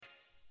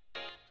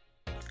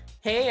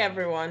Hey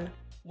everyone,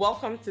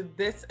 welcome to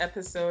this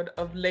episode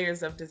of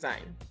Layers of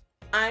Design.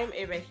 I'm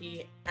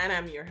Ebehi and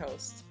I'm your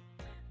host.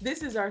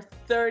 This is our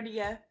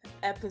 30th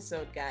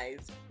episode,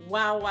 guys.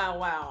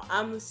 Wow.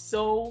 I'm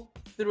so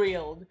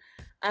thrilled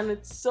and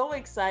it's so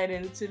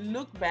exciting to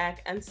look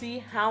back and see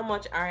how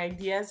much our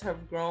ideas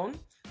have grown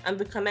and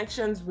the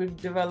connections we've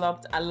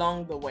developed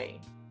along the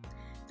way.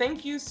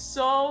 Thank you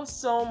so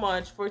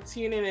much for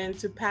tuning in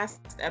to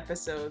past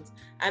episodes.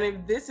 And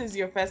if this is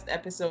your first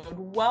episode,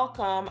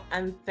 welcome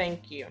and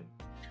thank you.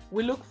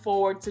 We look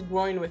forward to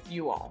growing with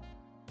you all.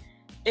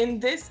 In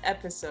this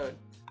episode,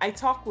 I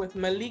talk with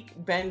Malik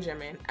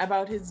Benjamin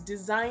about his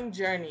design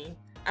journey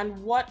and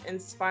what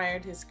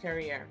inspired his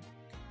career.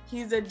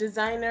 He's a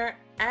designer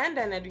and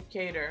an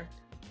educator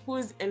who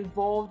is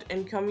involved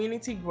in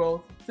community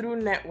growth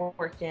through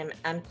networking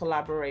and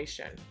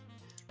collaboration.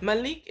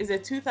 Malik is a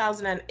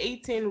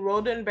 2018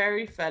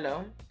 Roddenberry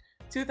Fellow,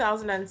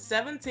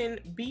 2017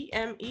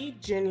 BME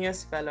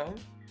Genius Fellow,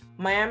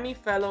 Miami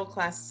Fellow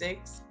Class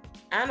 6,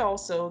 and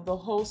also the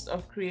host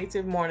of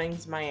Creative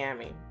Mornings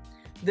Miami.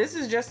 This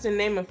is just to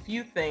name a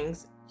few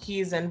things he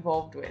is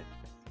involved with.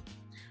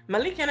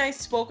 Malik and I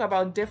spoke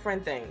about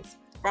different things,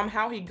 from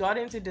how he got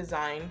into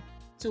design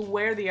to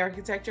where the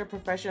architecture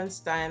profession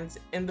stands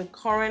in the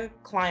current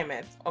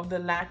climate of the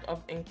lack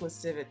of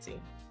inclusivity.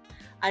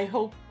 I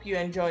hope you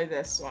enjoy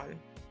this one.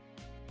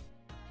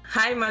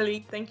 Hi,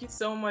 Malik. Thank you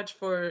so much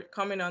for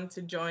coming on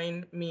to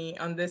join me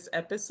on this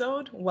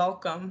episode.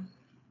 Welcome.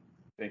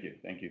 Thank you.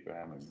 Thank you for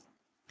having me.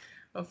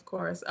 Of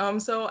course.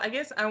 So I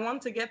guess I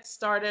want to get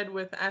started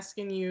with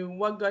asking you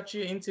what got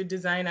you into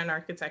design and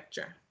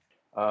architecture?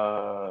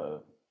 I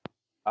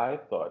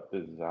thought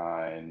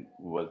design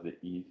was the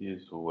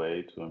easiest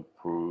way to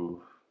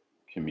improve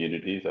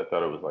communities. I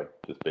thought it was like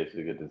just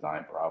basically a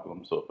design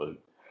problem. So if a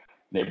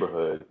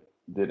neighborhood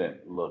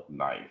didn't look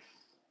nice,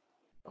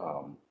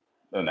 um,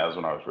 and that was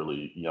when I was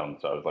really young,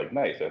 so I was like,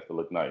 nice, it has to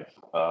look nice.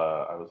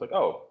 I was like,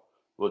 oh,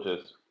 we'll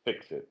just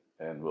fix it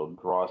and we'll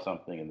draw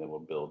something and then we'll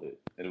build it.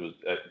 And it was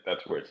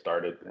that's where it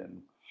started.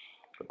 And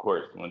of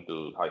course, went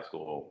through high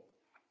school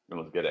and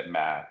was good at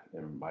math.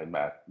 And my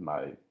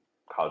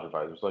college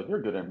advisor was like,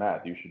 "You're good at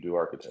math. You should do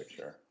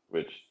architecture."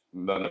 Which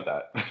none of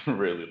that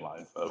really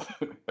lines up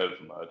as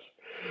much.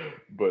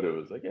 But it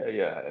was like,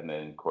 yeah. And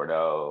then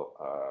Cornell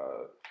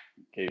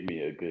gave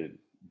me a good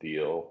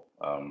deal.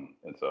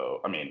 And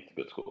so, I mean, it's a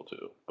good school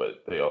too,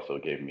 but they also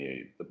gave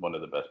me one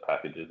of the best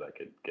packages I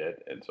could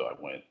get. And so I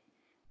went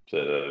to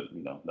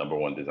the, number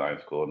one design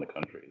school in the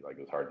country. Like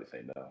it was hard to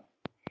say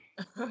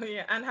no.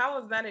 Yeah. And how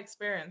was that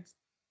experience?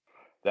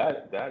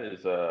 That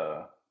is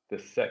the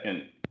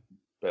second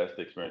best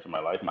experience of my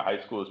life. My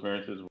high school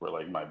experiences were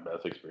like my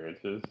best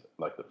experiences.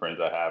 Like the friends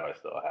I have, I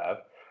still have,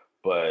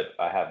 but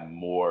I have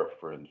more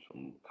friends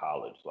from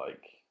college.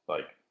 Like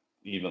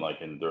even like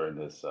in during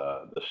this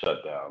the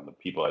shutdown, the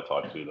people I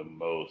talk to the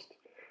most,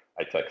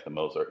 I text the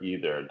most, are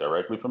either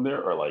directly from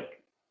there or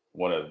like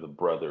one of the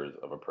brothers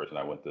of a person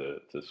I went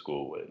to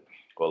school with.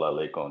 Kola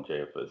Lekon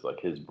JF is like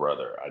his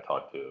brother. I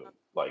talk to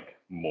like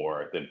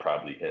more than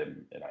probably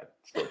him, and I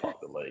still talk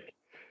to Lake.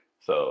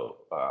 So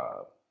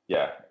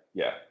yeah,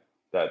 yeah,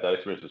 that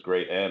experience was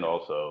great, and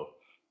also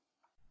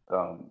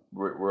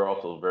we're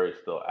also we're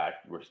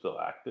still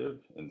active,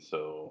 and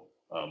so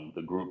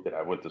the group that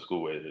I went to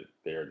school with,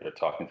 they're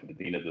talking to the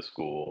dean of the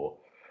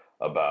school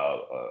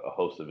about a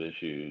host of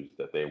issues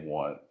that they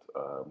want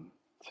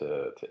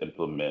to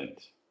implement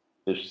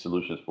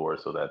solutions for,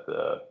 so that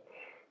the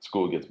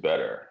school gets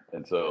better.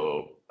 And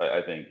so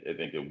I think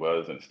it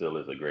was and still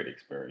is a great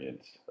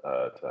experience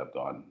to have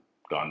gone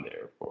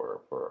there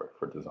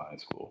for design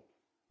school.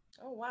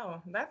 Oh,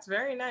 wow. That's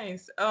very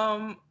nice.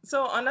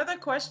 So another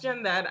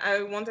question that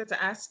I wanted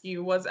to ask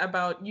you was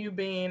about you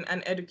being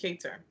an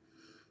educator,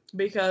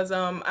 because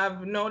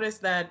I've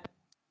noticed that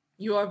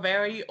you are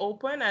very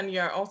open and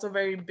you're also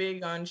very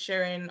big on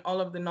sharing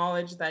all of the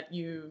knowledge that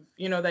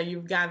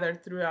you've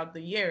gathered throughout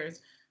the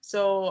years.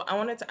 So I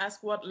wanted to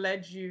ask what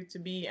led you to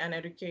be an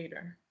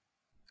educator.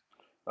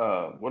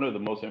 One of the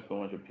most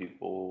influential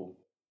people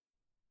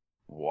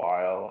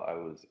while I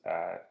was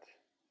at,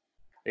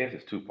 I guess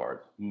it's two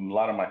parts. A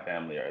lot of my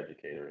family are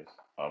educators,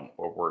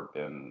 or worked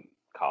in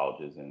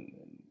colleges and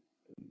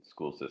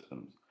school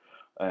systems.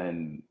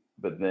 And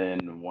but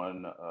then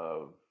one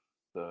of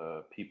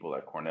the people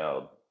at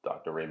Cornell,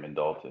 Dr. Raymond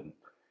Dalton,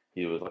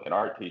 he was like an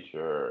art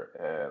teacher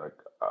and like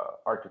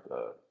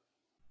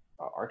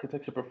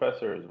architecture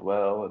professor as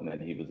well. And then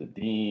he was a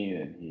dean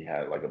and he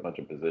had like a bunch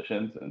of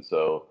positions. And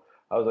so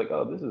I was like,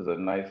 oh, this is a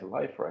nice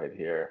life right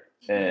here.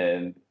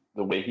 And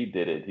the way he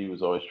did it, he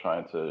was always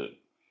trying to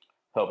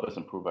help us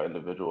improve our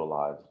individual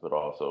lives, but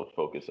also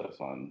focus us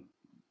on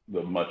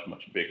the much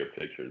bigger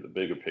picture, the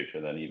bigger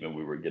picture than even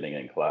we were getting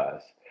in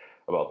class,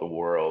 about the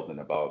world and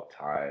about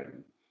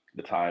time,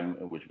 the time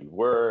in which we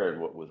were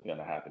and what was going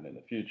to happen in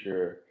the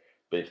future,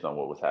 based on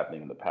what was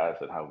happening in the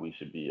past, and how we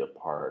should be a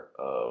part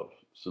of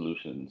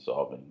solution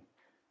solving.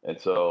 And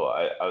so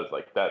I was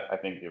like that. I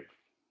think if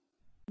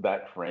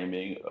that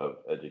framing of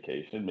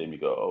education made me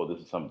go, oh,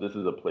 this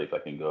is a place I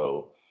can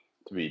go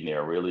to be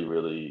near really,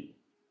 really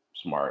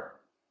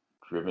smart,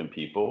 driven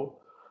people.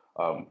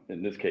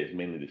 In this case,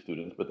 mainly the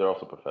students, but they're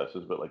also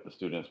professors. But like the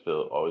students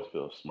always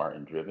feel smart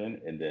and driven,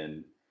 and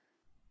then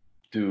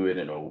do it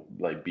and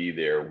like be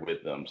there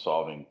with them,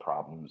 solving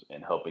problems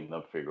and helping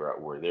them figure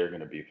out where they're going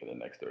to be for the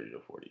next 30 to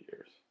 40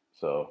 years.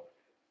 So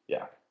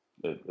yeah,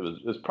 it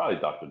was probably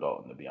Dr.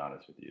 Dalton, to be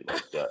honest with you.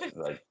 Like that,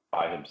 like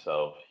by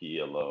himself, he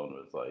alone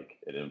was like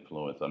an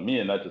influence on me,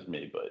 and not just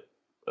me,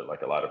 but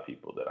like a lot of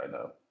people that I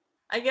know.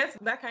 I guess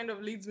that kind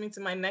of leads me to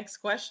my next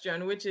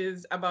question, which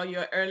is about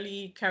your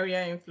early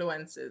career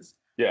influences.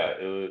 Yeah,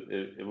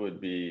 it would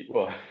be,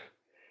 well,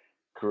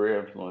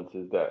 career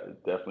influences,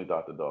 that definitely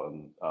Dr.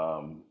 Dalton.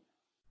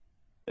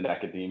 In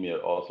academia,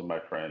 also my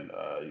friend,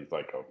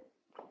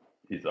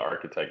 he's an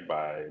architect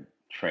by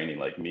training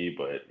like me,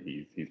 but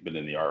he's been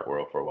in the art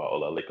world for a while.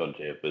 Olalekan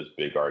Jayapis,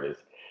 big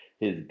artist.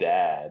 His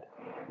dad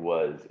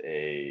was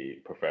a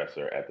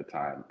professor at the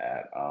time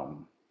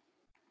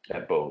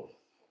at both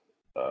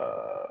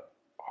uh,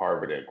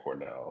 Harvard and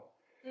Cornell,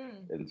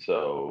 Mm. and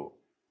so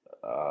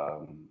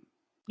um,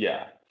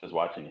 yeah, just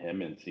watching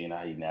him and seeing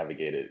how he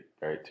navigated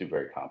two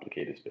very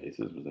complicated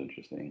spaces was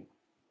interesting.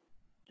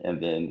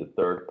 And then the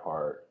third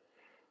part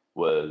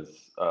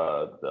was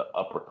the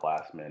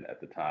upperclassmen at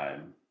the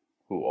time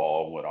who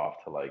all went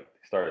off to like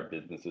started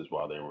businesses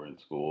while they were in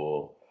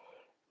school,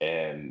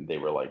 and they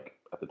were like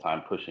at the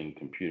time pushing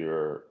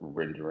computer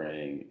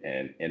rendering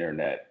and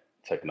internet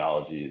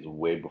technologies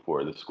way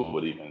before the school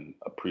would even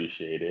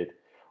appreciate it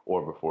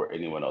or before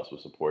anyone else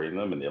was supporting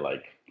them, and they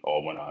like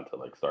all went on to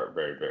like start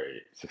very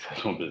very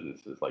successful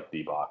businesses like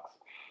D-Box.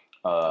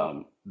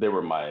 Oh. They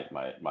were my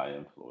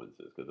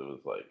influences because it was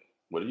like,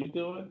 what are you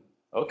doing?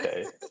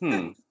 Okay,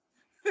 and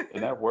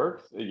that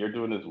works. And you're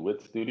doing this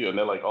with studio, and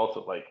they're like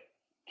also like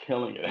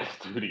killing it at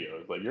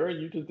studios. Like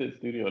you just did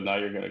studio, and now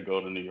you're gonna go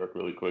to New York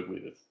really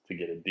quickly to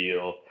get a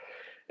deal.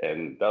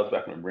 And that was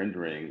back when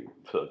rendering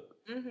took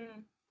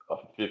Hmm.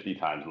 50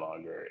 times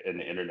longer, and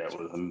the internet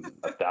was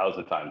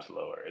 1,000 times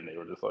slower. And they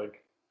were just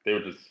like they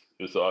were just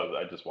so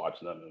I just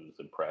watched them and was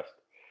impressed,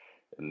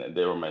 and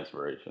they were my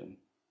inspiration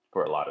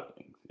for a lot of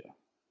things. Yeah.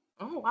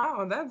 Oh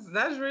wow,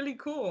 that's really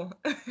cool.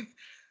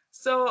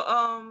 So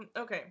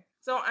okay.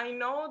 So I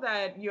know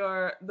that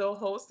you're the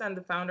host and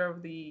the founder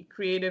of the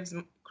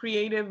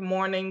Creative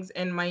Mornings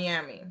in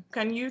Miami.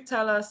 Can you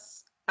tell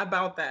us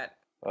about that?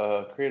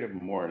 Creative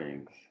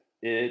Mornings.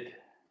 It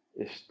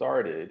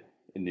started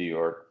in New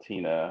York.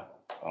 Tina,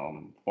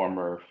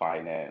 former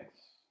finance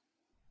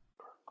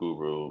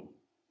guru,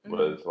 Mm-hmm.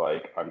 was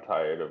like, I'm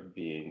tired of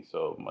being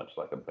so much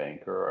like a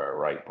banker or a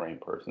right brain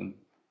person.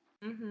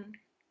 Mm-hmm.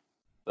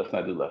 Let's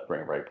not do left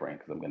brain, right brain,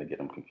 because I'm going to get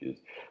them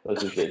confused.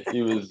 Let's just say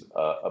she was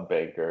a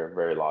banker,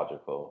 very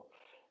logical,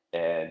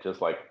 and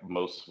just like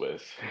most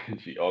Swiss,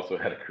 she also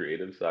had a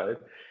creative side.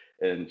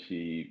 And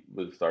she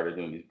was started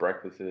doing these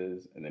breakfasts,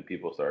 and then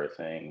people started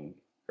saying,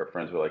 her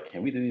friends were like,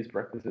 "Can we do these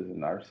breakfasts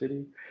in our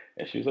city?"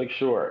 And she was like,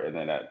 "Sure." And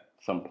then at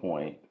some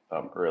point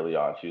early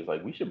on, she was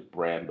like, "We should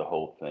brand the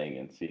whole thing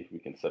and see if we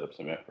can set up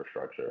some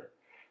infrastructure."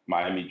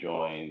 Miami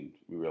joined.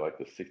 We were like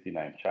the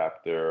 69th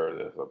chapter.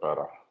 There's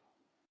about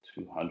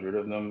 200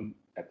 of them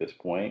at this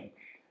point.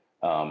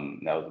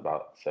 That was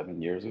about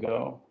 7 years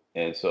ago.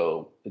 And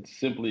so it's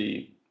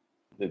simply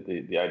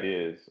the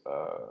idea is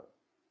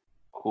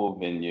cool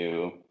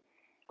venue,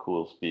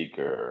 cool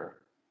speaker,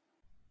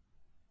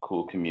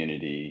 cool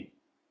community,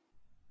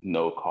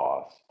 no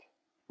cost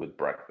with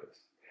breakfast.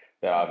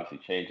 That obviously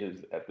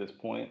changes at this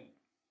point,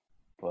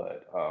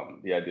 but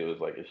the idea was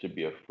like it should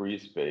be a free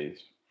space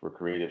for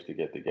creatives to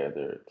get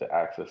together to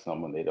access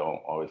someone they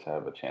don't always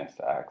have a chance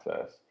to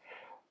access,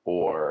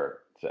 or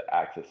to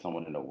access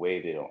someone in a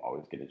way they don't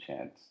always get a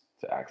chance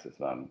to access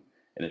them.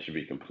 And it should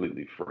be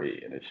completely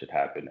free, and it should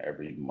happen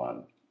every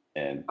month.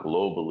 And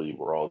globally,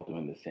 we're all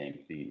doing the same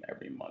theme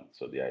every month.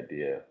 So the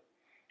idea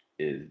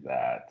is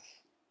that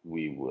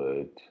we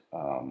would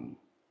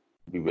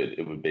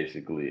it would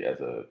basically, as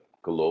a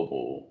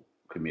global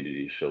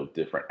community, show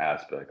different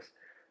aspects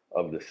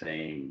of the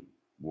same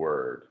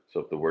word. So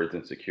if the word's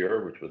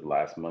insecure, which was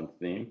last month's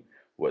theme,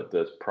 what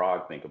does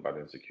Prague think about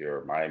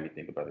insecure? Miami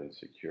think about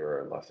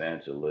insecure? Los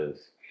Angeles?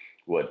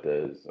 What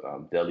does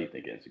Delhi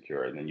think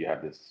insecure? And then you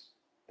have this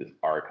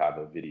archive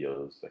of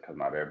videos that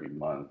come out every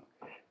month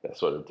that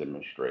sort of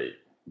demonstrate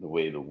the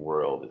way the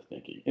world is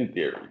thinking in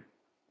theory.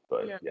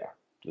 But Yeah. yeah,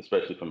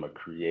 especially from a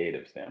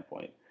creative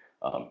standpoint,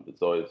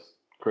 it's always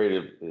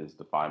creative is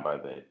defined by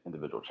the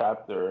individual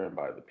chapter and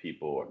by the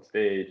people on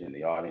stage and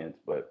the audience,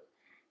 but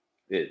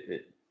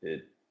it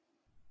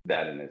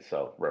that in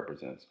itself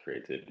represents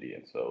creativity.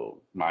 And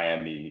so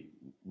Miami,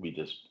 we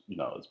just,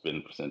 it's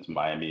been since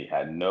Miami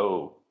had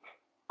no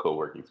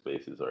co-working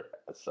spaces or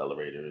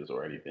accelerators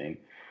or anything,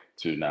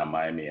 to now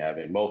Miami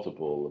having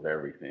multiple of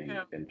everything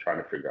Yeah. and trying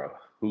to figure out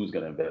who's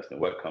going to invest in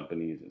what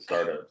companies and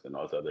startups and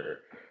all this other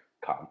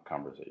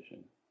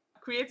conversation.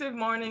 Creative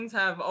mornings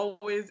have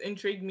always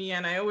intrigued me,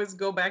 and I always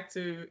go back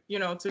to,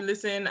 to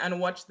listen and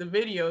watch the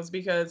videos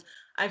because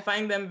I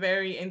find them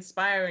very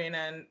inspiring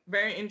and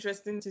very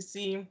interesting to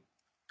see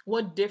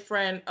what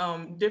different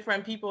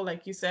people,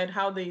 like you said,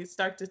 how they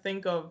start to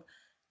think of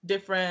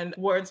different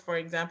words, for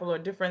example, or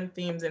different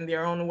themes in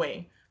their own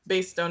way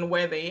based on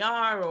where they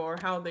are or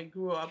how they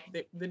grew up,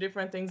 the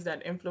different things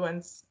that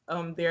influence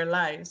their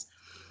lives.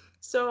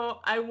 So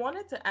I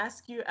wanted to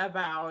ask you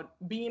about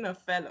being a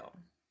fellow,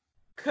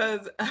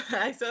 because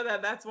I saw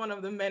that that's one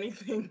of the many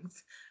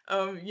things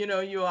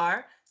you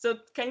are. So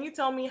can you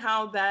tell me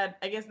how that,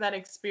 I guess, that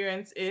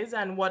experience is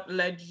and what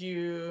led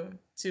you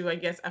to, I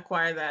guess,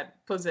 acquire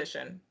that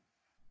position?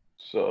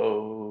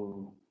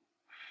 So,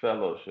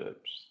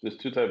 fellowships. There's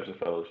two types of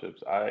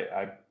fellowships.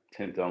 I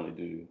tend to only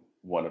do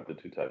one of the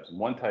two types.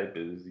 One type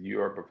is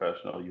you're a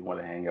professional, you want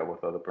to hang out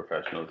with other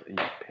professionals, and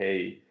you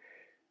pay,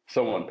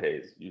 someone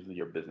pays, usually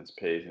your business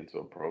pays into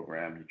a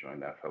program, you join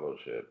that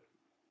fellowship,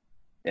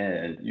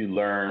 and you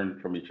learn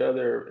from each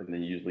other, and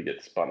then you usually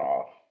get spun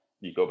off.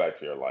 You go back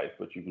to your life,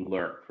 but you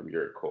learn from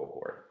your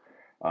cohort.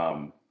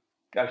 Um,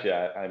 Actually,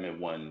 I'm in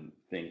one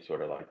thing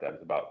sort of like that.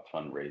 It's about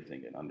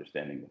fundraising and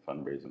understanding the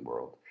fundraising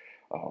world.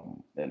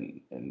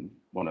 And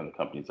one of the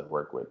companies I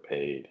work with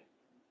paid,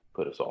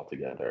 put us all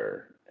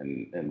together,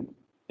 and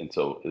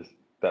so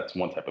that's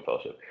one type of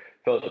fellowship.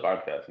 Fellowship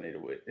I'm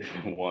fascinated with is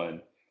the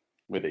one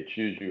where they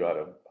choose you out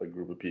of a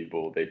group of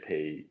people, they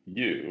pay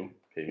Mhm.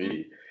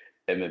 me,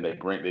 and then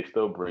they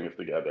still bring us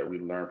together. We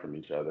learn from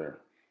each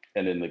other,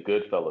 and in the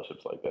good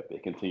fellowships like that, they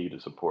continue to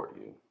support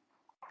you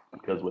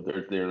because what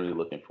they're really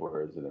looking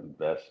for is an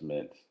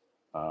investment,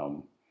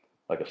 um,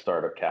 like a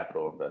startup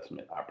capital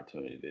investment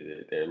opportunity.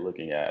 They're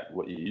looking at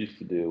what you used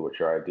to do, what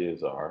your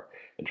ideas are,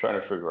 and trying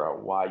to figure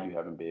out why you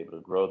haven't been able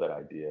to grow that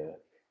idea.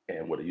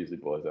 And what it usually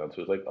boils down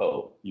to is like,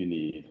 oh, you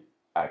need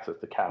access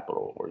to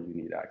capital, or you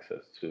need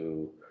access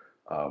to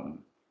um,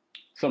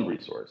 some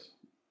resource.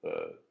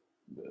 Uh,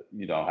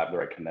 you don't have the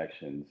right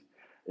connections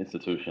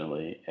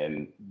institutionally,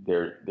 and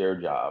their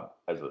job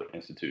as an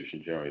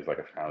institution generally is like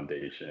a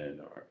foundation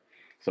or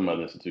some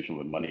other institution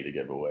with money to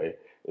give away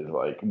is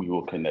like we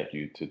will connect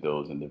you to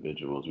those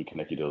individuals, we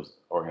connect you to those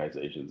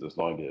organizations as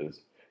long as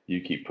you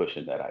keep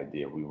pushing that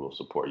idea, we will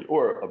support you,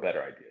 or a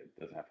better idea. It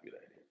doesn't have to be that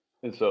idea.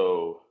 And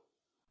so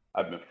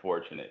I've been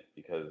fortunate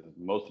because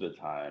most of the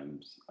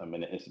times I'm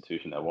in an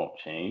institution that won't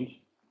change,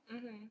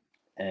 Mhm.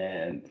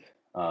 and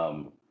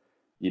um,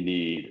 you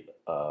need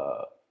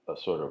a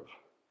sort of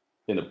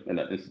in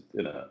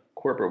a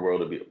corporate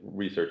world to be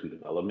research and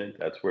development.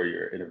 That's where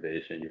your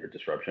innovation, your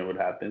disruption would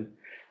happen.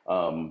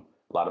 A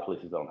lot of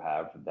places don't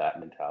have that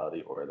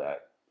mentality or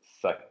that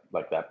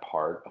like that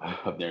part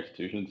of their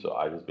institution. So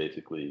I just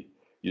basically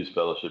use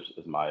fellowships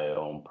as my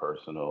own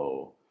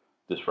personal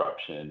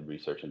disruption,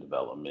 research and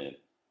development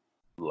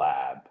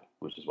lab,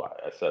 which is why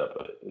I set up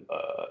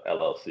a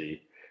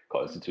LLC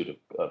called Mhm. Institute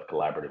of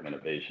Collaborative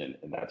Innovation,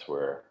 and that's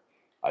where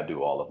I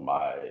do all of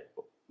my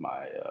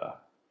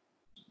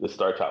it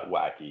starts out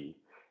wacky,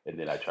 and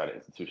then I try to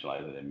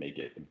institutionalize it and make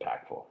it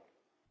impactful.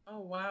 Oh,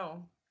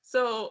 wow.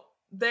 So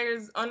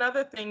there's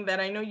another thing that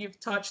I know you've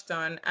touched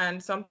on,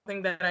 and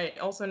something that I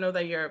also know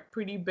that you're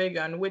pretty big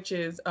on, which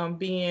is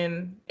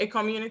being a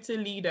community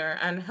leader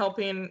and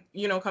helping,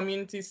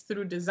 communities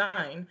through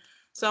design.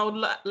 So I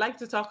would like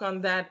to talk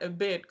on that a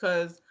bit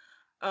because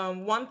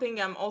one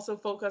thing I'm also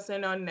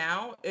focusing on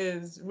now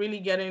is really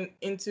getting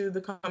into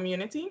the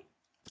community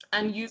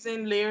and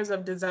using layers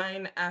of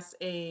design as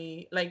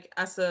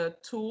a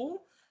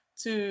tool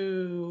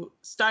to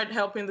start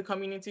helping the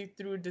community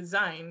through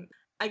design.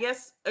 I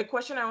guess a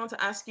question I want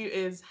to ask you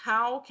is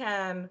how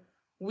can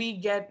we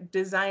get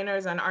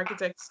designers and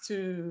architects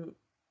to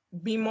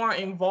be more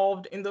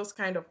involved in those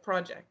kind of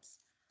projects?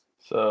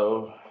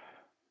 So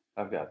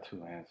I've got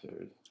two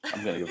answers.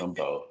 I'm gonna give them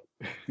both.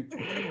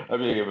 I'm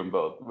gonna give them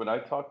both. When I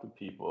talk to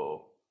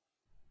people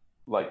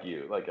like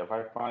you, like if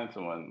I find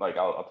someone like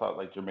I'll talk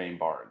like Jermaine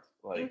Barnes,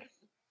 like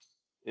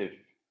if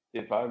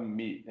if I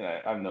meet, and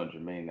I've known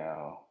Jermaine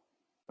now,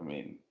 I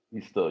mean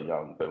he's still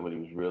young, but when he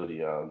was really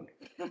young,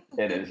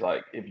 and it's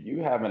like if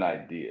you have an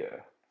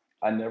idea,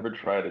 I never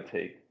try to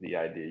take the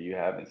idea you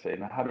have and say,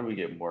 now how do we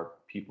get more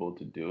people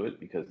to do it?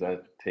 Because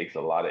that takes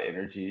a lot of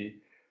energy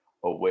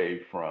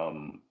away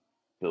from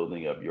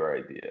building up your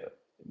idea.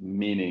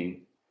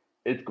 Meaning,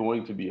 it's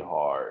going to be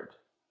hard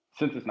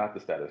since it's not the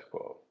status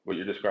quo. What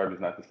you're describing is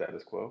not the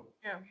status quo.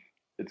 Yeah.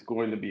 It's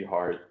going to be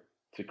hard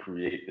to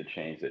create the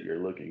change that you're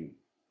looking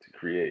to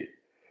create.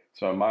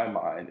 So in my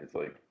mind, it's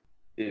like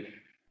if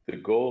the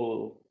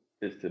goal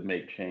is to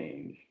make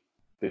change,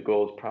 the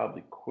goal is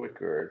probably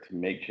quicker to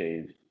make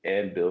change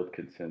and build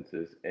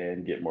consensus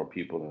and get more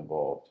people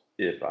involved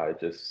if I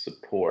just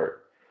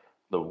support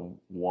the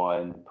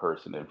one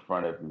person in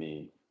front of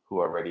me who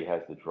already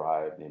has the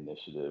drive, the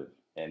initiative,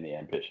 and the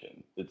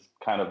ambition. It's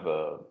kind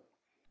of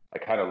I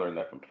kind of learned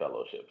that from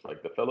fellowships.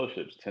 Like the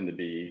fellowships tend to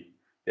be,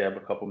 they have a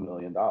couple $1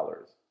 million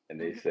and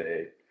they Mhm.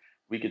 say,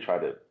 we could try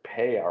to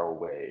pay our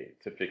way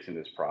to fixing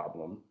this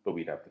problem, but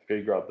we'd have to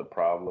figure out the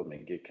problem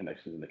and get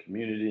connections in the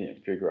community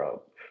and figure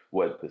out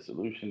what the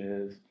solution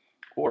is.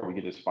 Or we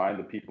could just find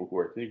the people who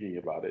are thinking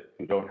about it,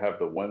 who don't have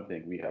the one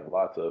thing we have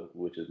lots of,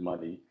 which is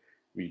money.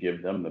 We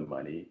give them the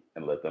money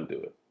and let them do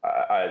it.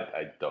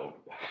 I don't.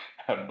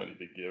 have money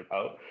to give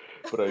out,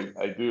 but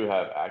I do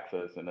have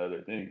access and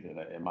other things. And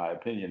in my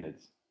opinion,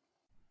 it's,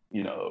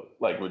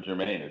 like with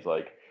Jermaine, it's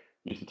like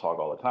we used to talk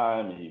all the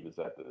time, and he was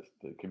at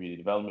the community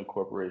development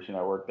corporation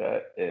I worked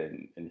at,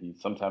 and he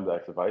sometimes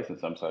asks advice, and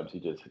sometimes he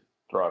just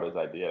throw out his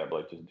idea. I'm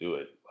like, just do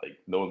it. Like,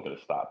 no one's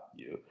gonna stop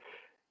you.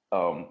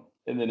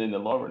 And then in the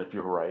long run, if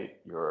you're right,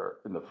 you're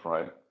in the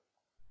front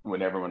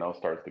when everyone else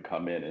starts to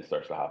come in and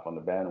starts to hop on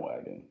the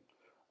bandwagon.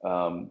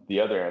 The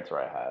other answer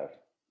I have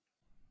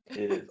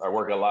is I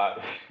work a lot,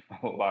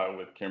 a lot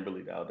with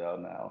Kimberly Dowdell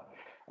now.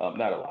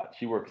 Not a lot.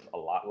 She works a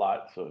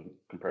lot. So in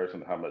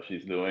comparison to how much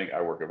she's doing,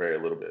 I work a very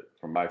little bit.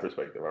 From my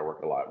perspective, I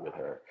work a lot with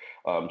her.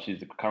 She's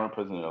the current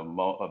president of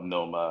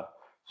NOMA.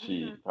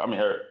 I mean,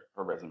 her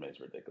resume is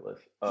ridiculous.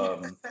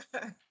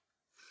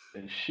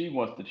 And she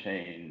wants to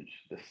change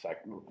the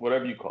sector,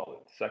 whatever you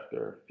call it,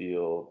 sector,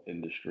 field,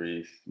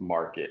 industry,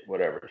 market,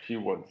 whatever. She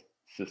wants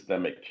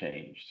systemic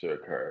change to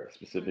occur,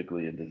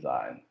 specifically in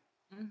design.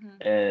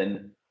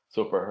 And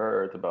so for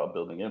her, it's about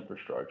building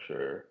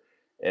infrastructure.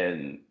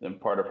 And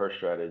part of her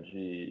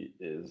strategy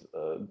is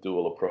a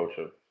dual approach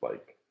of,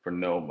 like, for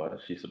NOMA,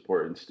 she's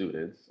supporting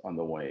students on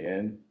the way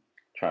in,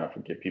 trying to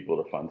get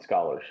people to fund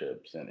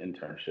scholarships and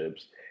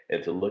internships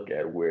and to look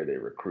at where they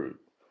recruit.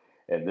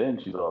 And then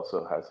she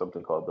also has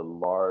something called the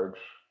Large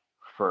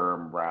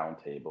Firm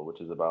Roundtable,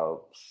 which is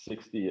about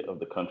 60 of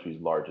the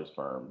country's largest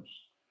firms,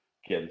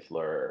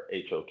 Gensler,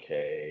 HOK.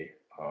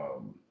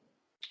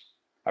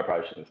 I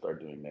probably shouldn't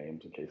start doing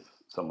names in case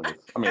someone's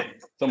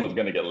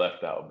going to get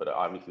left out, but it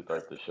obviously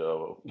starts to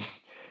show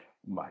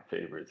my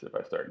favorites if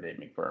I start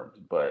naming firms.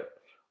 But,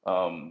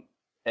 and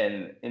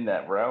in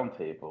that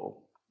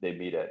roundtable, they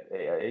meet at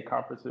AIA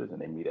conferences and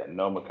they meet at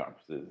NOMA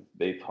conferences.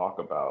 They talk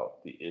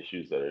about the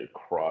issues that are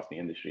across the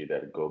industry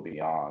that go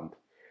beyond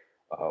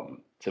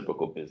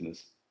typical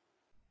business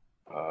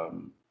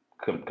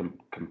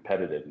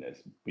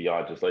competitiveness,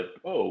 beyond just like,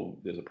 oh,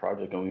 there's a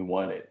project and we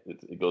want it.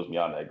 It goes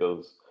beyond that. It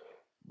goes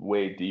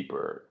way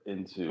deeper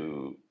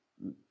into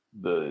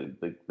the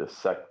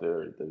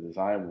sector, the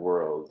design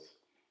world's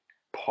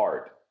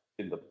part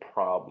in the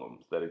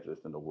problems that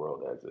exist in the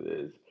world as it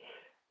is.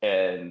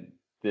 And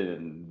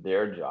then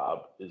their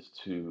job is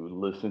to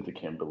listen to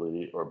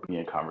Kimberly or be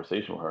in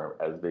conversation with her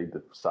as they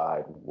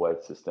decide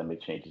what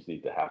systemic changes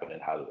need to happen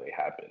and how do they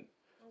happen.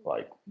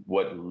 Like,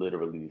 what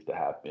literally needs to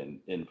happen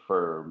in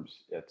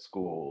firms, at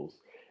schools,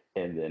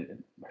 and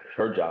then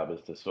her job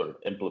is to sort of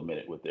implement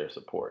it with their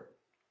support.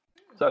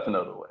 So that's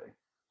another way.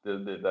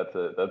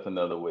 That's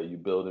another way you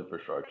build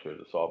infrastructure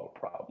to solve a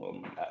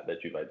problem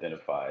that you've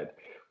identified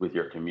with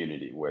your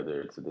community,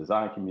 whether it's a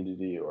design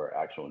community or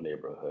actual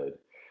neighborhood.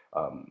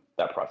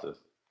 That process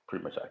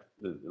pretty much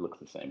it looks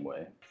the same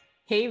way.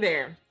 Hey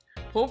there.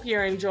 Hope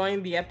you're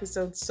enjoying the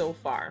episode so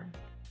far.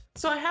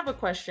 So I have a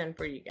question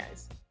for you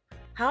guys.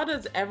 How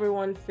does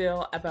everyone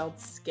feel about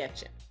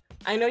sketching?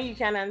 I know you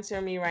can't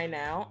answer me right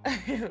now,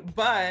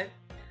 but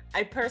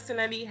I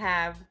personally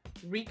have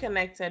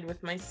reconnected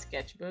with my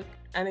sketchbook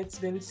and it's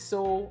been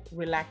so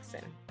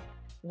relaxing.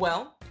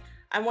 Well,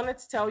 I wanted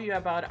to tell you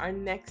about our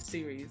next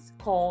series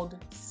called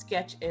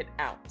Sketch It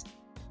Out.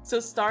 So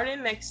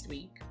starting next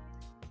week,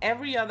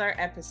 every other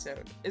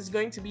episode is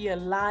going to be a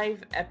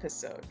live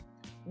episode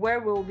where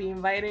we'll be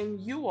inviting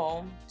you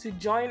all to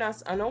join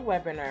us on a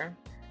webinar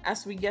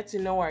as we get to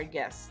know our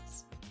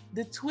guests.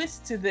 The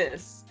twist to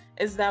this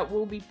is that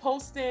we'll be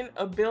posting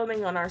a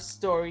building on our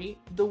story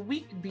the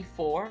week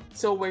before.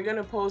 So we're going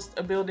to post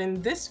a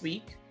building this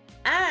week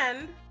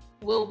and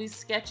we'll be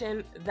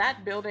sketching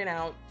that building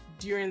out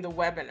during the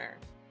webinar.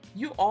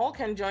 You all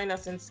can join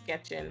us in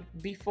sketching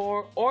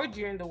before or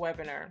during the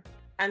webinar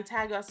and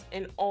tag us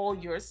in all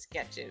your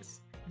sketches.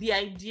 The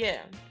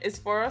idea is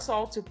for us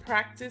all to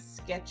practice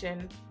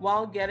sketching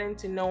while getting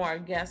to know our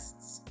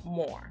guests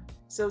more.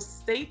 So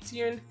stay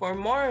tuned for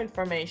more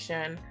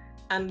information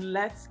and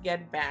let's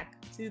get back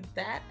to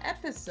that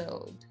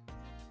episode.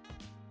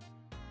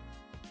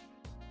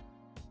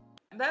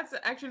 That's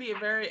actually a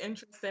very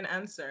interesting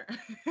answer.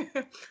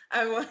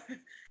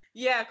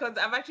 Yeah, because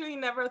I've actually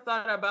never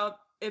thought about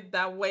it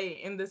that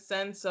way, in the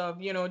sense of,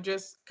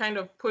 just kind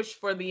of push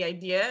for the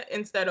idea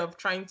instead of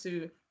trying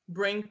to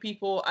bring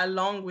people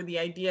along with the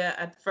idea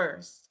at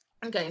first.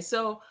 Okay,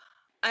 so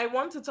I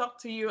want to talk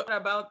to you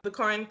about the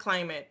current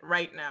climate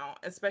right now,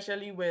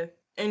 especially with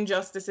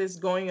injustices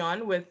going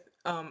on with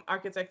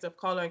architects of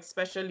color,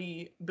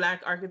 especially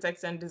Black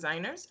architects and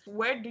designers.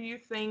 Where do you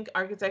think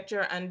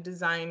architecture and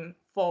design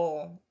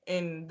fall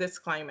in this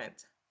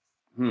climate?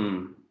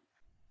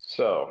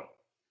 So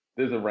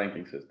there's a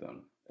ranking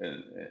system.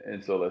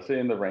 And so let's say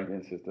in the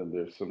ranking system,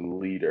 there's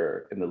some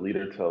leader, and the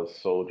leader tells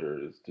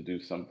soldiers to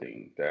do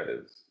something that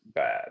is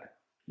bad.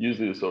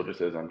 Usually the soldier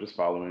says, I'm just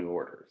following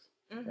orders,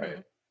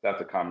 right?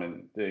 That's a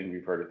common thing.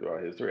 We've heard it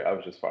throughout history. I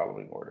was just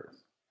following orders,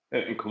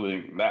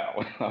 including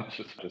now. I was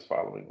just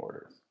following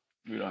orders.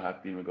 We don't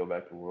have to even go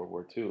back to World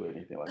War II or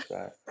anything like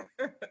that.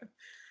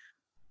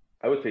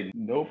 I would say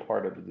no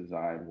part of the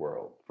design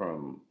world,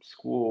 from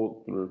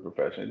school through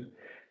profession,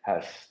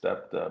 has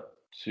stepped up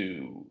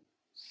to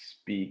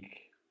speak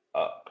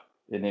up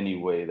in any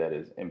way that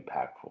is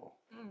impactful.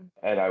 Mm.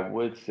 And I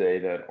would say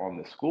that on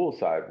the school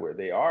side, where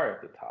they are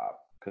at the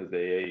top, because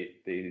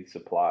they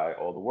supply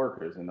all the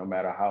workers, and no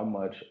matter how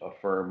much a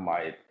firm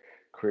might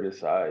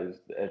criticize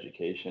the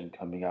education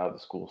coming out of the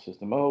school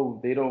system,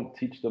 oh, they don't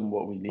teach them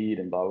what we need,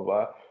 and blah blah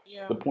blah.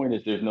 Yeah. The point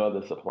is, there's no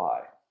other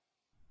supply,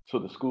 so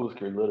the schools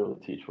can literally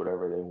teach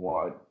whatever they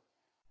want,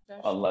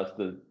 That's unless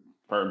the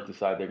firms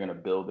decide they're going to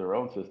build their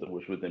own system,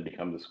 which would then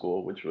become the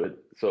school, which would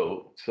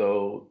so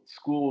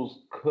schools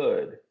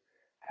could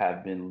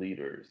have been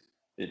leaders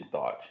in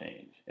thought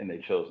change, and they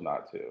chose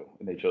not to.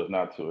 And they chose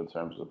not to in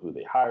terms of who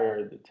they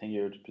hired, the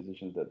tenured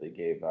positions that they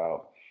gave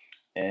out,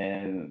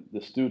 and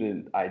the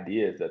student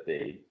ideas that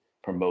they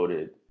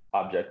promoted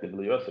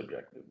objectively or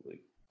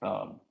subjectively.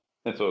 Um,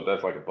 and so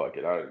that's like a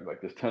bucket.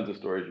 Like there's tons of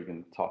stories you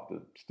can talk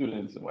to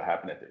students and what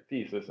happened at their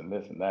thesis and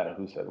this and that and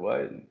who said what.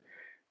 And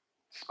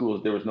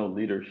schools, there was no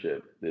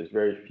leadership. There's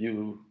very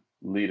few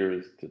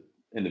leaders to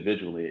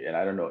individually, and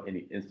I don't know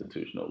any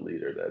institutional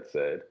leader that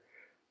said,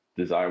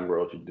 "Design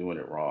world, you're doing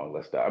it wrong.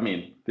 Let's stop." I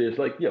mean, there's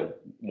like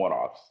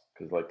one-offs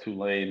because like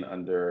Tulane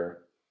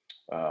under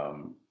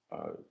um,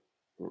 uh,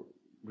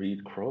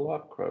 Reed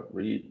Kroloff,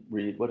 Reed,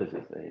 what is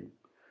his name?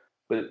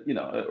 But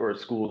or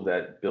schools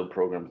that build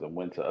programs and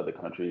went to other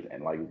countries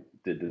and like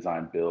did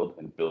design build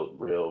and build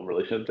real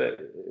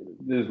relationships.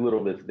 There's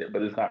little bits there,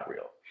 but it's not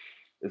real.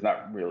 It's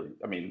not really.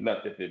 I mean,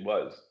 not if it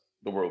was,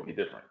 the world would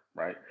be different,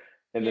 right?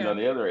 And then yeah. on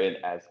the other end,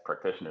 as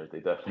practitioners, they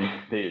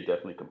are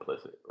definitely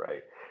complicit,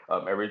 right?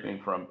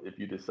 Everything from if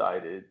you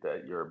decided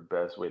that your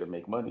best way to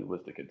make money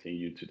was to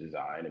continue to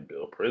design and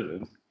build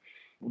prisons,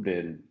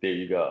 then there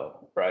you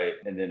go, right?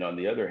 And then on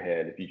the other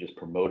hand, if you just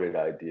promoted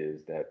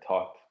ideas that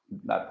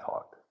not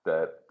talked,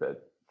 that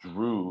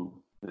drew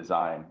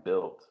design,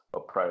 built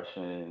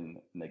oppression,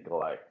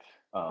 neglect,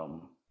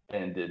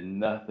 and did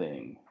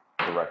nothing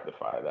to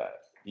rectify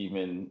that,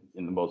 even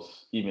in the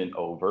most, even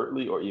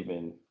overtly or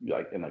even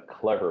like in a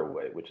clever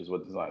way, which is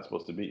what design is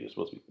supposed to be. You're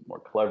supposed to be more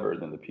clever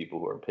than the people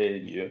who are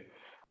paying you.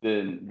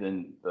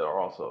 Then they're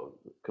also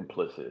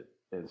complicit.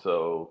 And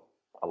so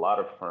a lot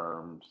of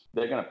firms,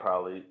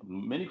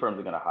 many firms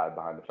are going to hide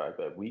behind the fact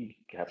that we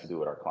have to do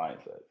what our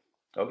client says.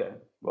 Okay,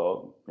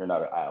 well, you're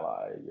not an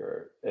ally.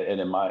 And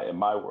in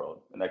my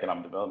world, in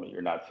economic development,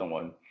 you're not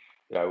someone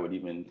that I would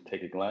even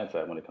take a glance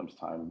at when it comes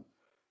time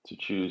to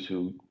choose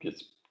who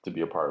gets to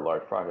be a part of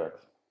large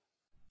projects.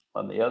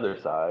 On the other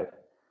side,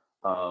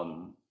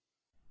 um,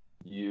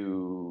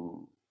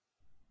 you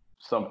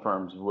some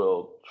firms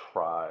will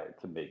try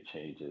to make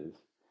changes,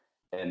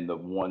 and the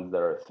ones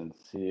that are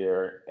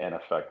sincere and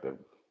effective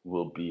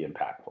will be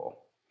impactful.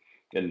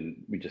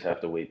 And we just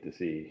have to wait to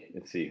see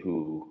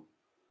who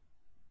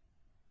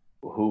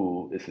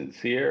is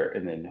sincere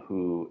and then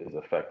who is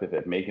effective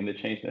at making the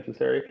change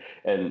necessary.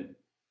 And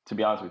to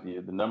be honest with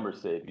you, the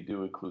numbers say if you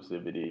do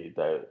inclusivity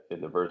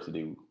and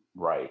diversity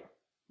right,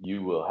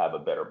 you will have a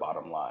better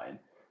bottom line.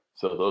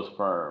 So those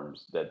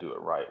firms that do it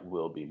right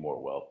will be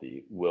more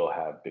wealthy, will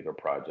have bigger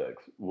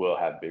projects, will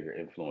have bigger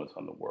influence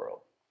on the world.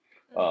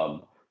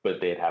 Um, but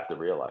they'd have to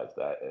realize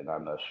that, and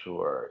I'm not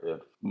sure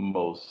if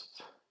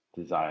most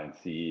design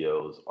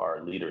CEOs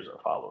are leaders or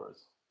followers.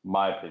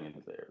 My opinion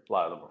is there. A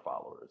lot of them are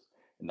followers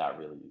and not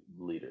really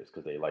leaders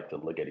because they like to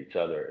look at each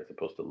other as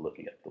opposed to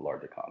looking at the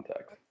larger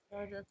context.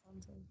 Larger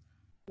content.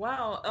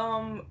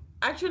 Wow.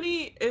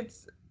 Actually,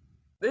 it's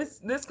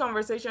this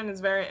conversation is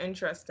very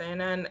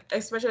interesting, and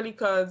especially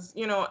because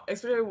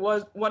especially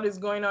what is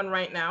going on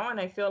right now, and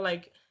I feel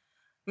like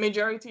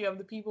majority of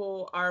the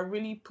people are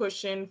really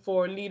pushing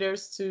for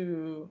leaders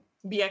to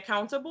be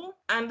accountable,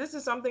 and this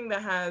is something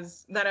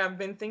that I've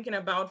been thinking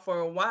about for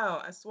a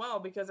while as well,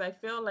 because I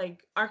feel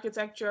like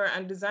architecture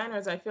and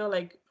designers, I feel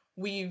like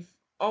we've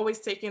always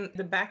taken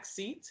the back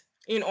seat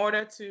in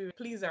order to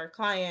please our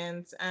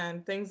clients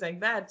and things like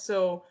that.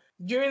 So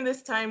during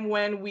this time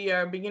when we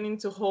are beginning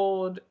to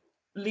hold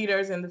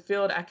leaders in the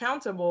field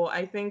accountable,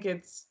 I think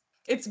it's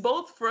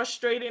both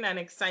frustrating and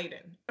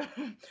exciting.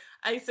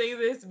 I say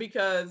this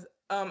because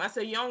as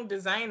a young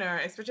designer,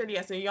 especially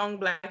as a young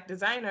Black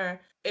designer,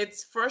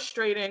 it's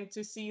frustrating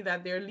to see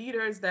that there are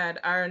leaders that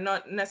are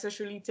not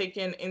necessarily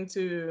taking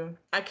into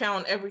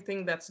account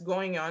everything that's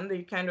going on.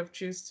 They kind of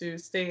choose to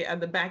stay at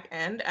the back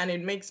end, and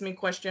it makes me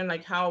question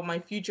like how my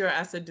future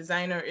as a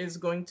designer is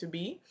going to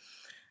be.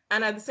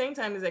 And at the same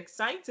time, it's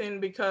exciting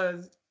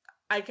because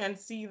I can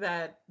see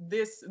that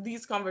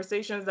these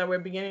conversations that we're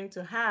beginning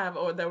to have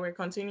or that we're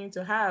continuing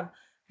to have,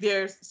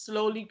 they're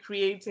slowly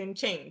creating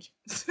change.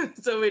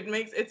 So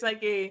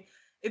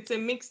it's a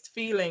mixed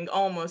feeling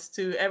almost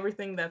to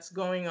everything that's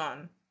going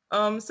on.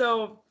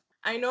 So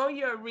I know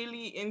you're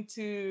really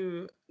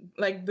into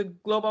like the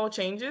global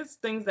changes,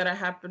 things that are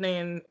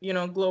happening,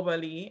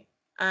 globally.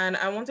 And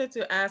I wanted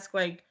to ask,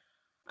 like,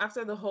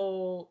 after the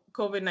whole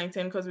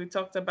COVID-19, because we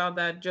talked about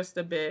that just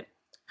a bit,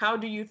 how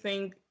do you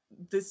think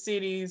the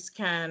cities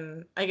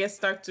can, I guess,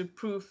 start to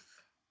proof?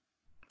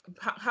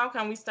 How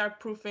can we start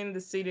proofing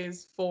the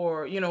cities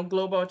for,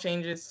 global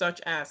changes such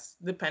as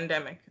the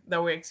pandemic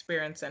that we're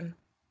experiencing?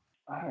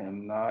 I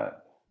am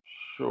not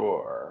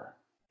sure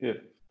if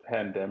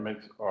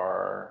pandemics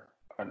are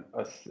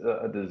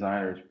a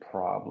designer's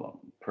problem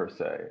per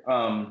se.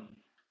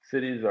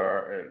 Cities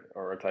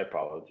are a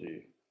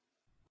typology.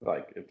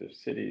 Like if there's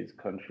cities,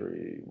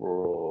 country,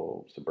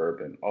 rural,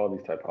 suburban, all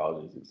these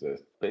typologies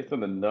exist based on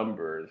the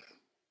numbers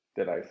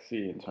that I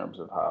see in terms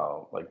of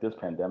how like this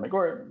pandemic,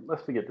 or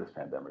let's forget this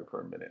pandemic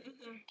for a minute.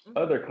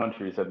 Other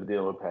countries have been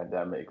dealing with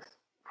pandemics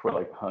for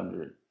like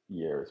 100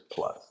 years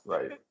plus,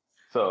 right? Yeah.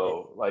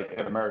 So like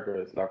in America,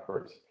 it's our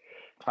first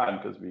time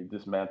because we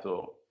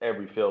dismantle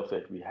every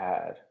fail-safe we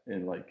had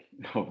in like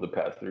over the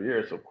past 3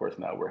 years. So of course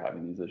now we're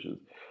having these issues,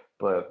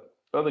 but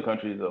other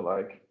countries are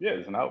like, yeah,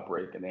 there's an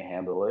outbreak and they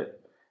handle it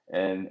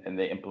and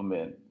they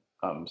implement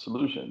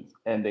solutions,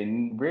 and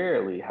they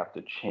rarely have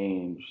to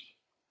change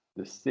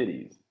the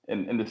cities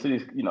and the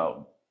cities,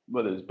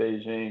 whether it's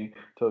Beijing,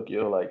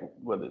 Tokyo, like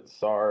whether it's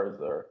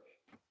SARS or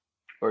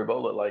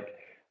Ebola, like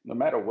no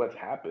matter what's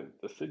happened,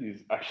 the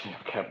cities actually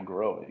have kept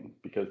growing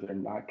because they're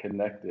not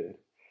connected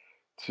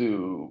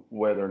to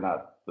whether or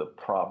not the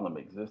problem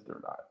exists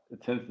or not.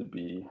 It tends to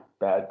be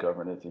bad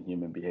governance and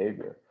human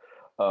behavior.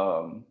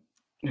 Um,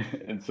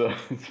 and so,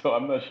 so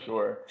I'm not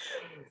sure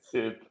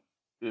if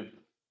if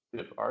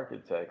if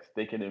architects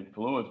they can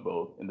influence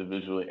both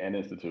individually and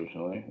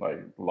institutionally. Like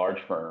large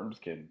firms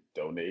can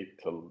donate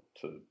to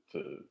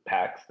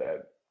PACs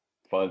that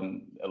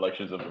fund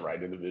elections of the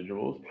right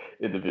individuals.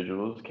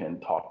 Individuals can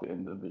talk to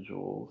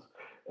individuals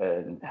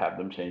and have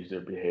them change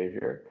their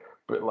behavior.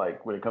 But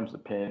like when it comes to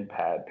pen,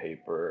 pad,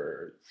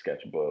 paper,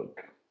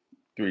 sketchbook,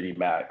 3D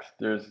Max,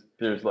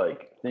 there's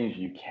like things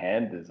you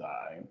can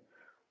design,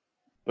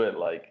 but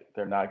like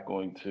they're not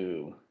going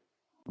to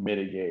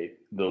mitigate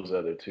those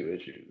other two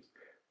issues.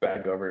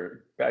 Bad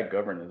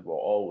governance will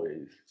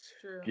always It's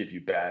true. give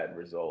you bad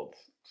results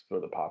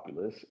for the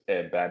populace,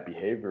 and bad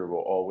behavior will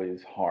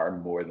always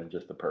harm more than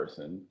just the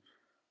person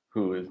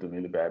who is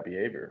doing the bad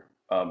behavior.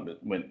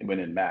 When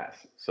in mass,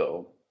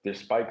 so there's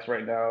spikes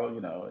right now,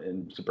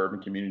 in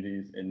suburban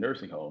communities, in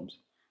nursing homes,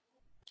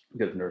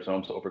 because nursing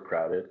homes are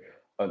overcrowded,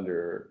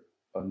 under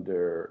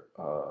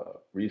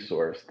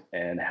resourced,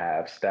 and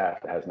have staff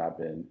that has not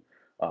been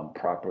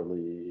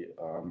properly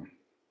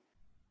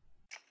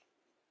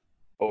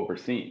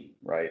overseen,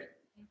 right?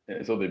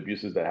 And so the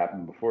abuses that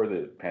happened before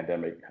the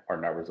pandemic are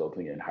now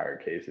resulting in higher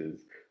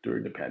cases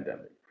during the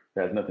pandemic.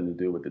 That has nothing to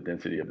do with the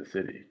density of the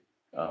city,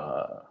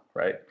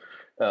 right?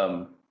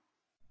 Um,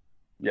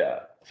 yeah.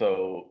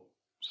 So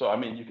I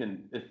mean, you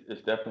can.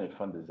 It's definitely a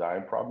fun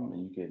design problem,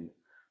 and you can.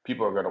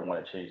 People are going to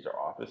want to change their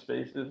office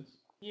spaces,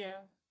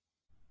 Yeah.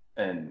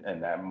 and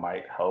that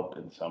might help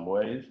in some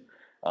ways.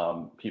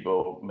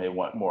 People may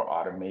want more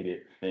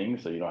automated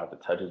things, so you don't have to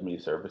touch as many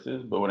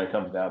surfaces. But when it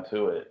comes down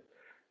to it,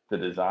 the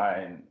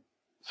design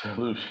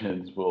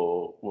solutions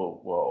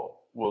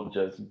will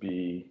just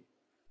be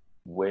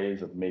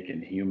ways of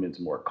making humans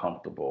more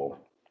comfortable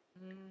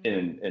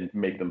Mm. and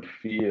make them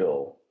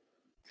feel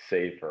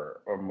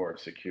safer or more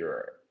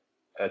secure.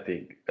 I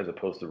think as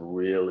opposed to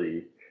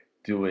really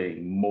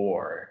doing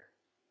more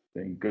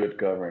than good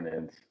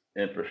governance,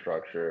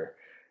 infrastructure,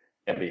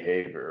 and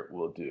behavior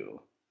will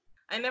do.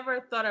 I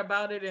never thought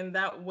about it in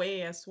that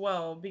way as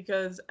well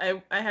because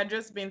I had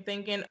just been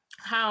thinking,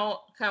 how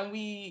can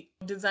we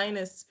design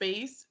a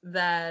space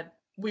that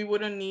we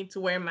wouldn't need to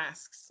wear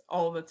masks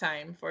all the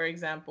time, for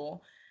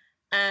example?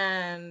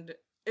 And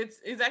it's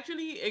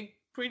actually a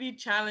pretty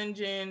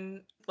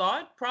challenging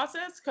thought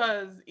process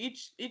because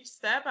each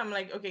step I'm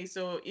like, okay,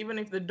 so even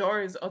if the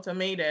door is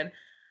automated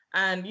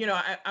and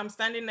I'm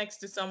standing next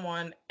to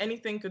someone,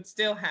 anything could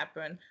still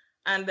happen.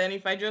 And then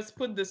if I just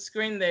put the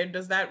screen there,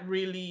 does that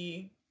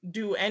really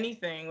do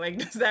anything? Like,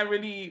 does that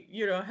really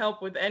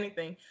help with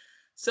anything?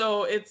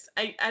 So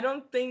I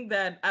don't think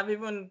that I've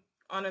even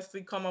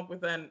honestly come up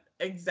with an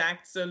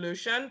exact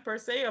solution per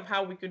se of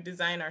how we could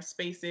design our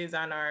spaces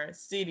and our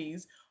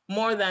cities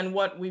more than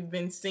what we've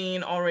been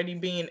seeing already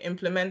being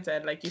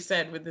implemented, like you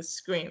said, with the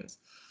screens.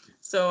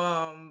 So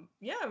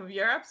yeah,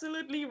 you're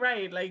absolutely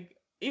right. Like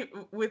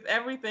with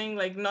everything,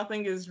 like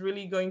nothing is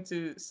really going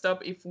to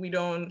stop if we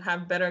don't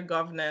have better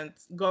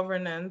governance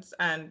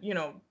and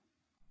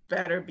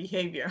better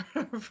behavior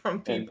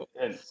from And people.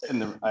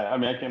 I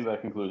mean, I came to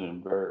that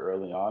conclusion very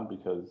early on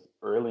because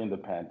early in the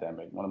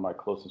pandemic, one of my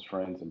closest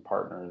friends and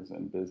partners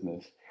in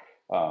business,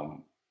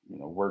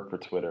 worked for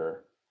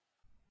Twitter,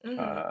 Hmm.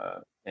 uh,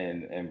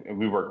 and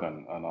we worked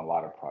on a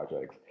lot of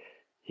projects.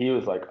 He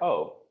was like,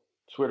 "Oh,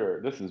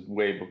 Twitter. This is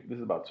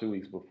about 2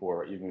 weeks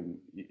before even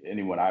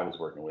anyone I was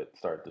working with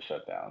started to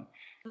shut down."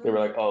 They were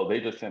Hmm. like, "Oh, they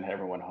just sent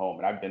everyone home,"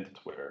 and I've been to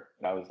Twitter,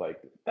 and I was like,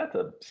 "That's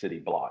a city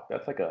block.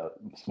 That's like a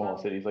small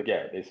Wow. city." He's like,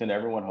 "Yeah, they sent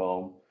everyone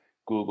home.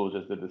 Google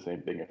just did the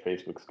same thing, and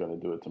Facebook's going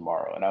to do it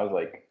tomorrow." And I was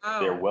like, Oh,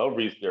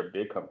 they're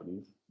big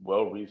companies,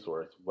 well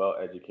resourced, well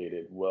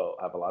educated, well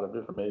have a lot of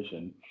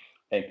information,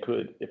 and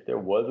could if there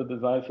was a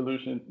design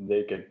solution,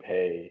 they could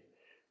pay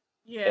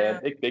yeah.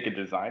 and they could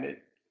design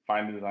it,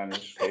 find the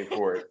designers, pay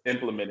for it,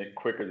 implement it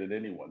quicker than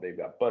anyone. They've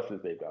got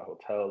buses, they've got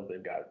hotels,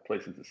 they've got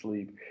places to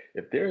sleep.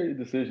 If their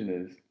decision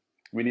is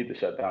we need to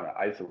shut down and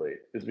isolate,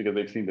 it's because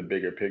they've seen the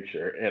bigger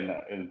picture.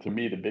 And to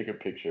me, the bigger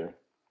picture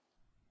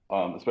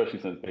especially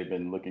since they've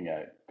been looking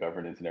at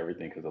governance and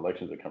everything because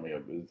elections are coming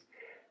up, is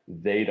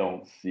they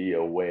don't see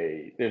a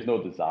way. There's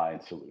no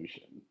design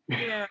solution.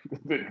 Yeah.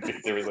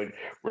 They were like,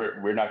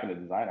 we're not going to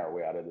design our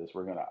way out of this.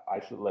 We're going to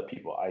isolate, let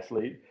people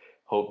isolate,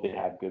 hope they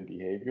have good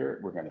behavior.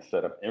 We're going to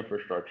set up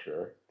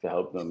infrastructure to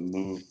help them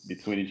move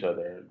between each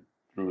other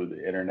through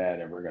the internet,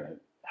 and we're going to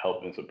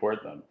help and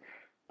support them.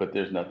 But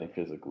there's nothing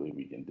physically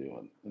we can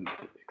do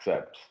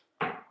except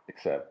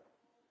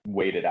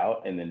wait it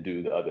out and then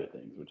do the other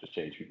things, which is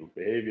change people's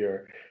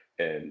behavior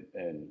and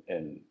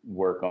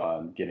work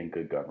on getting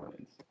good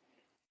governance.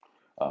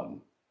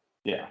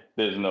 Yeah,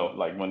 there's no,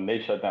 like, when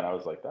they shut down, I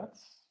was like,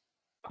 that's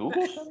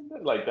Google shutting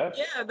down? Like, that's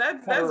Yeah,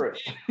 that's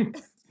terrorist. big.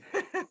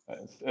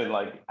 And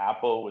like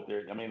Apple with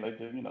their, I mean, like,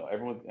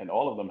 everyone and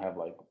all of them have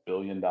like $1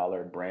 billion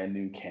brand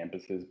new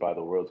campuses by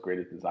the world's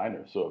greatest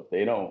designers. So if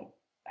they don't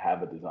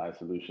have a design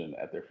solution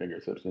at their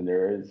fingertips, then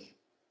there is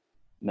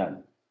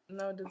none.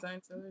 No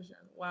design solution.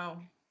 Wow.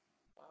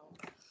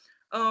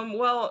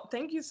 Well,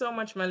 thank you so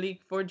much, Malik,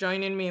 for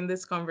joining me in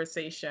this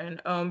conversation.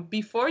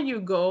 Before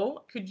you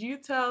go, could you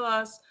tell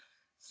us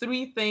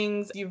 3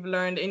 things you've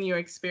learned in your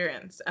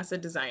experience as a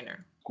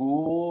designer?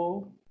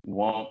 School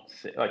won't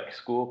like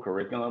school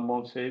curriculum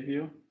won't save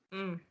you.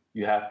 Mm.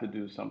 You have to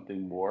do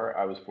something more.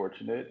 I was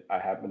fortunate. I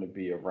happened to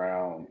be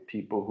around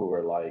people who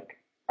were like,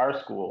 our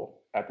school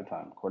at the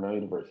time, Cornell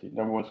University,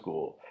 number one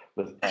school,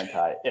 was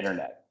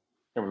anti-internet.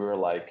 And we were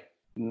like,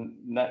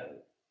 not,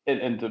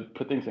 and to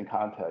put things in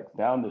context,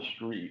 down the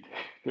street,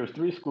 there was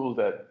 3 schools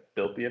that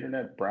built the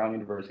internet: Brown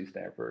University,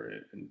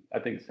 Stanford, and I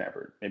think it's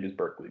Stanford, maybe it's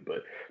Berkeley,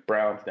 but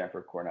Brown,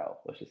 Stanford, Cornell,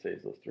 let's just say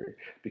it's those 3,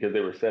 because they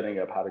were setting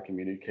up how to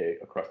communicate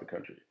across the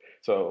country.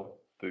 So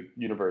the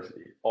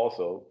university,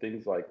 also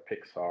things like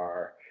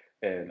Pixar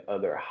and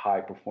other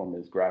high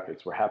performance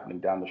graphics were happening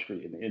down the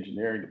street in the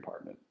engineering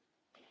department.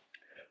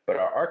 But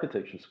our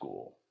architecture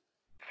school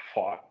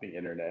fought the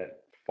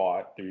internet,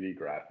 fought 3D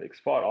graphics,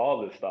 fought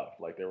all this stuff.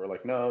 Like, they were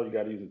like, no, you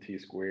got to use a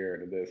T-square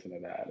and this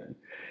and that.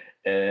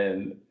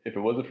 And if it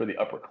wasn't for the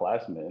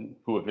upperclassmen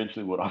who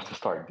eventually went on to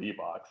start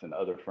D-Box and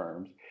other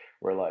firms,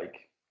 were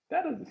like,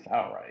 that doesn't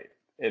sound right.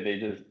 And they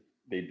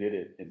did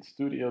it in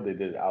studio. They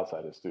did it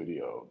outside of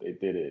studio. They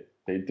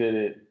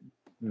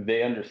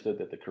understood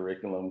that the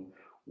curriculum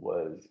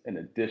was an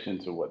addition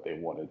to what they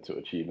wanted to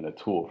achieve and a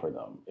tool for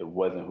them. It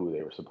wasn't who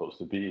they were supposed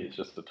to be. It's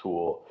just a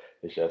tool.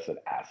 It's just an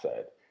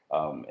asset.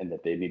 And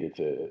that they needed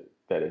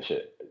that it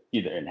should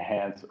either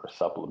enhance or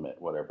supplement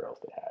whatever else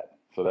they had.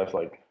 So that's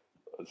like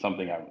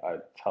something I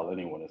tell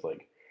anyone is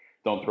like,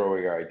 don't throw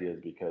away your ideas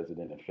because it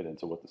didn't fit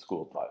into what the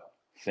school taught.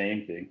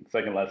 Same thing.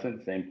 Second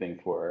lesson, same thing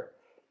for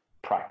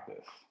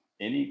practice.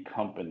 Any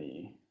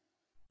company,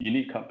 you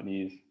need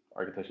companies,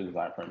 architecture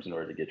design firms in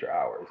order to get your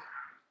hours.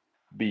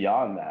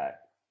 Beyond that,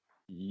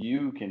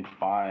 you can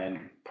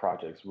find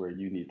projects where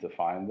you need to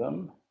find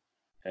them,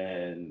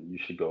 and you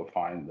should go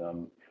find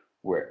them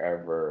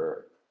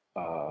wherever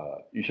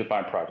you should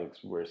find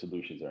projects where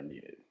solutions are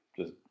needed.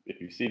 Just if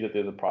you see that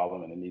there's a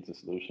problem and it needs a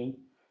solution,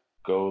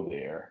 go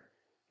there.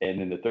 And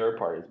then the third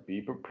part is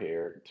be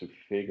prepared to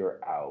figure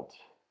out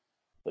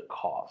the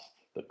cost,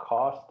 the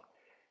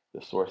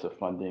source of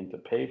funding to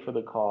pay for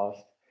the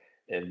cost,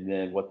 and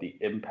then what the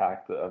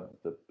impact of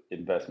the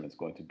investment is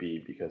going to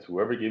be, because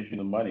whoever gives you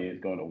the money is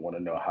going to want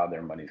to know how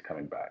their money is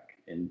coming back.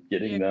 And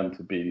getting them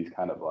to be these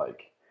kind of like,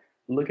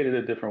 look at it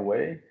a different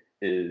way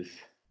is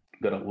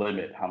going to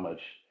limit how much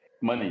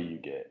money you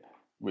get,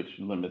 which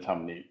limits how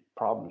many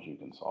problems you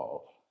can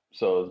solve.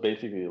 So it's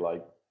basically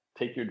like,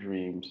 take your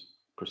dreams,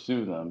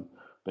 pursue them,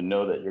 but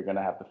know that you're going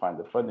to have to find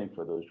the funding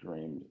for those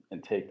dreams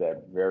and take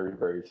that very,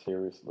 very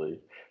seriously.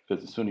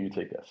 Because the sooner you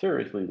take that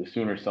seriously, the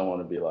sooner someone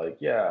will be like,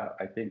 yeah,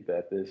 I think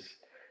that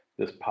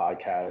this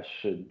podcast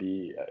should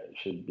be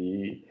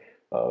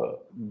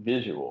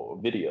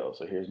video.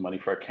 So here's money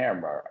for a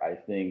camera. I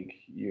think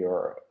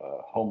your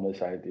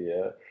homeless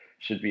idea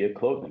should be a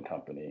clothing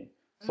company.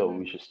 So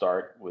we should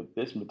start with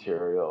this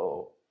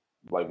material.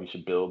 Like, we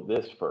should build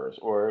this first,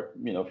 or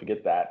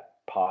forget that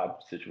pod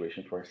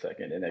situation for a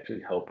second and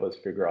actually help us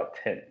figure out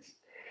tents,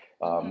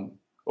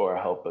 or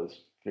help us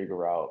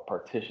figure out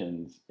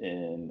partitions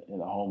in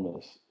a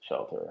homeless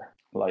shelter.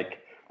 Like,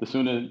 the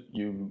sooner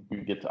you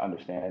get to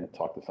understand and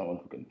talk to someone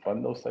who can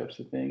fund those types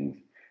of things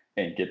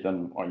and get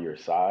them on your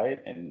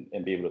side and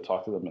be able to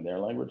talk to them in their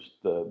language,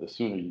 the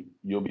sooner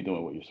you'll be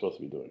doing what you're supposed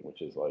to be doing,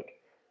 which is like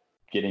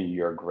getting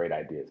your great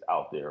ideas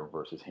out there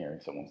versus hearing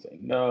someone say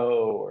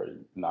no or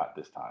not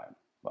this time.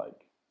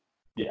 Like,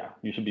 yeah,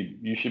 you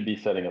should be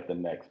setting up the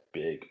next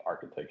big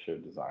architecture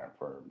design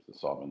firms and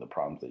solving the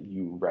problems that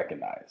you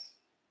recognize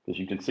because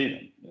you can see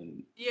them.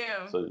 And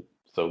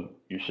so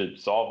you should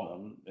solve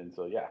them. And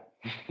so, yeah.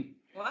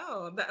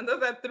 Wow,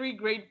 those are 3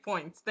 great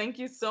points. Thank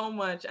you so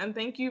much. And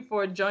thank you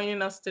for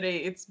joining us today.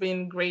 It's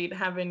been great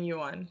having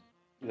you on.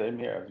 Same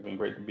here. It's been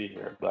great to be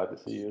here. Glad to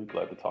see you.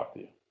 Glad to talk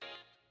to you.